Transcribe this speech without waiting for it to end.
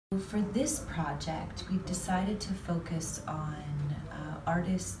For this project, we've decided to focus on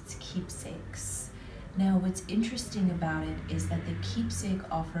artists' keepsakes. Now, what's interesting about it is that the keepsake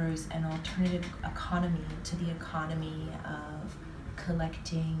offers an alternative economy to the economy of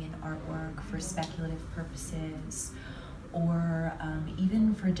collecting an artwork for speculative purposes or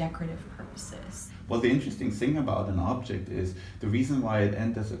even for decorative purposes. Well, the interesting thing about an object is the reason why it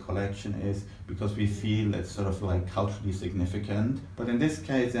enters a collection is because we feel it's sort of like culturally significant. But in this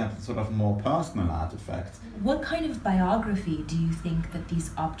case, they're sort of more personal artifacts. What kind of biography do you think that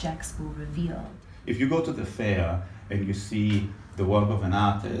these objects will reveal? If you go to the fair and you see the work of an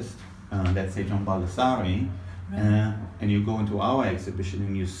artist, let's say John Baldessari, and you go into our exhibition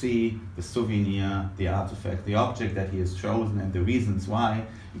and you see the souvenir, the artifact, the object that he has chosen and the reasons why,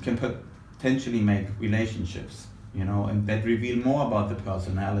 you can potentially make relationships, and that reveal more about the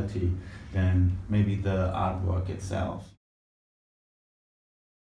personality than maybe the artwork itself.